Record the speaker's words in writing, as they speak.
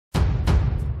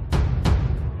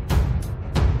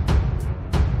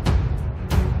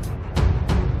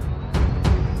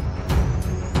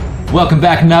Welcome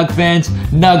back, Nug fans.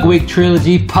 Nug Week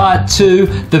Trilogy Part 2,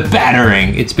 The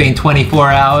Battering. It's been 24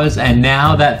 hours and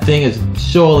now that thing has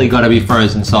surely got to be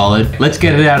frozen solid. Let's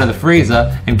get it out of the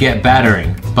freezer and get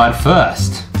battering. But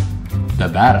first, the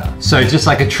batter. So just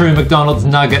like a true McDonald's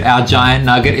nugget, our giant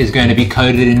nugget is going to be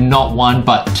coated in not one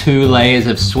but 2 layers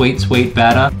of sweet, sweet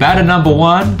batter. Batter number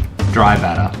 1, dry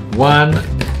batter. 1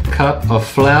 cup of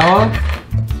flour.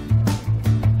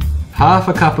 Half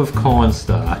a cup of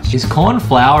cornstarch. Is corn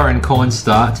flour and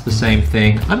cornstarch the same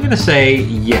thing? I'm gonna say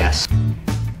yes.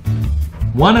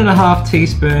 1.5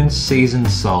 teaspoons seasoned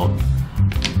salt.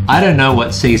 I don't know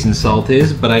what seasoned salt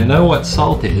is, but I know what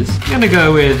salt is. I'm gonna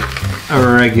go with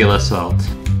a regular salt.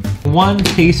 1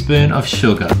 teaspoon of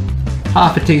sugar.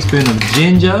 Half a teaspoon of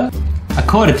ginger.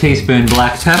 1/4 teaspoon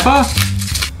black pepper.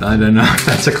 I don't know if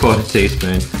that's 1/4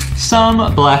 teaspoon.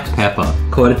 Some black pepper.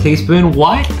 1/4 teaspoon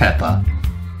white pepper.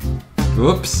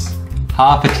 Whoops.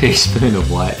 Half a teaspoon of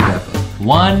white pepper.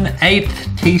 1/8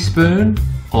 teaspoon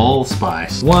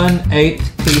allspice. 1/8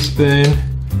 teaspoon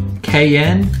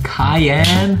cayenne.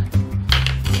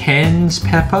 Ken's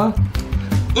pepper.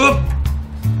 Oop!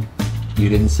 You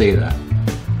didn't see that.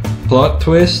 Plot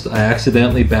twist, I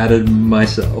accidentally battered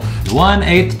myself.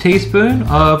 1/8 teaspoon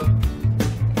of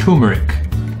turmeric.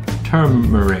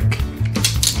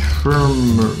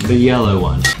 The yellow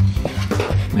one.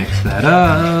 Mix that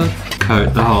up.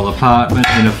 Coat the whole apartment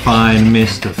in a fine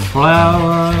mist of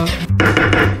flour.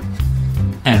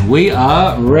 And we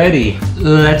are ready.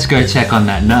 Let's go check on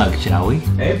that nug, shall we?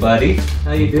 Hey buddy,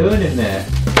 how you doing in there?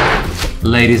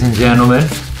 Ladies and gentlemen,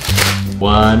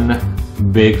 1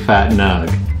 big fat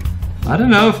nug. I don't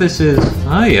know if this is,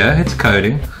 oh yeah, it's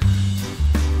coating.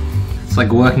 It's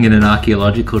like working in an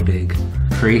archaeological dig.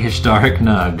 Prehistoric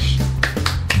nugs.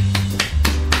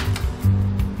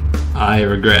 I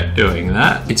regret doing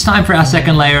that. It's time for our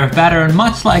second layer of batter, and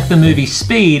much like the movie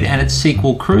Speed and its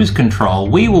sequel Cruise Control,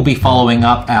 we will be following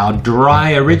up our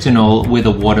dry original with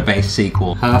a water-based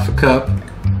sequel. Half a cup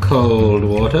cold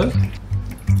water.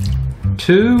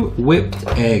 2 whipped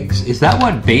eggs. Is that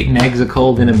what beaten eggs are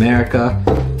called in America?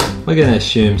 We're gonna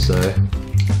assume so.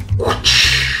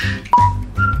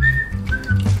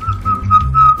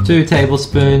 2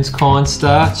 tablespoons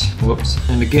cornstarch. Whoops.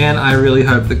 And again, I really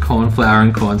hope that corn flour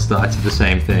and cornstarch are the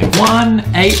same thing.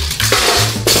 1/8.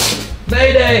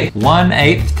 Mayday!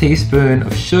 1/8 teaspoon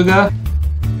of sugar.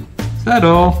 Is that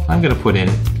all? I'm gonna put in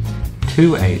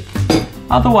 2/8.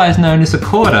 Otherwise known as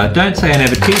 1/4. Don't say I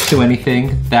never teach you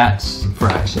anything. That's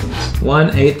fractions.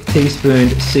 1/8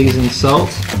 teaspoon seasoned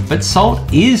salt. But salt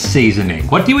is seasoning.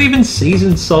 What do you even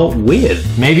season salt with?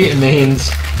 Maybe it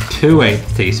means 2/8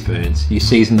 teaspoons. You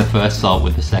season the first salt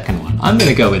with the second one. I'm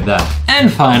gonna go with that. And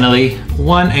finally,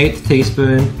 1/8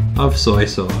 teaspoon of soy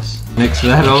sauce. Mix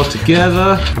that all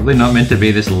together. Probably not meant to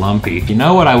be this lumpy. You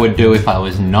know what I would do if I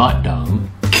was not dumb?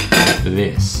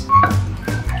 This.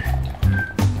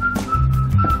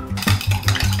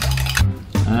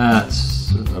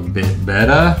 That's a bit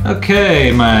better.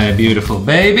 Okay, my beautiful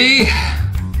baby.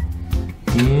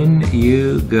 In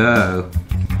you go.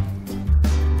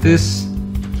 This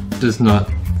does not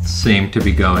seem to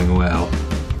be going well.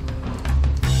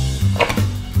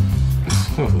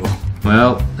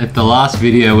 Well, if the last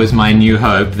video was my new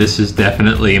hope, this is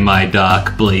definitely my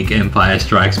dark, bleak Empire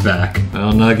Strikes Back.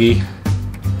 Well, Nuggy,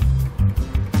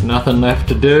 nothing left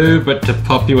to do but to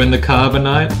pop you in the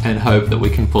carbonite and hope that we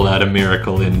can pull out a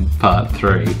miracle in part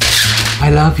 3.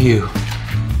 I love you.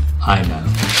 I know.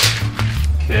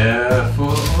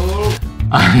 Careful.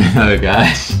 I know,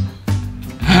 guys.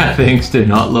 Things do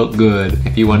not look good.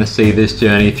 If you want to see this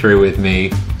journey through with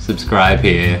me, subscribe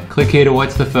here. Click here to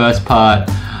watch the first part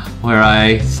where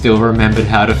I still remembered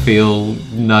how to feel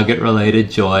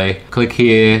nugget-related joy. Click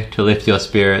here to lift your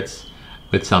spirits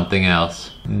with something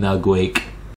else. Nug Week.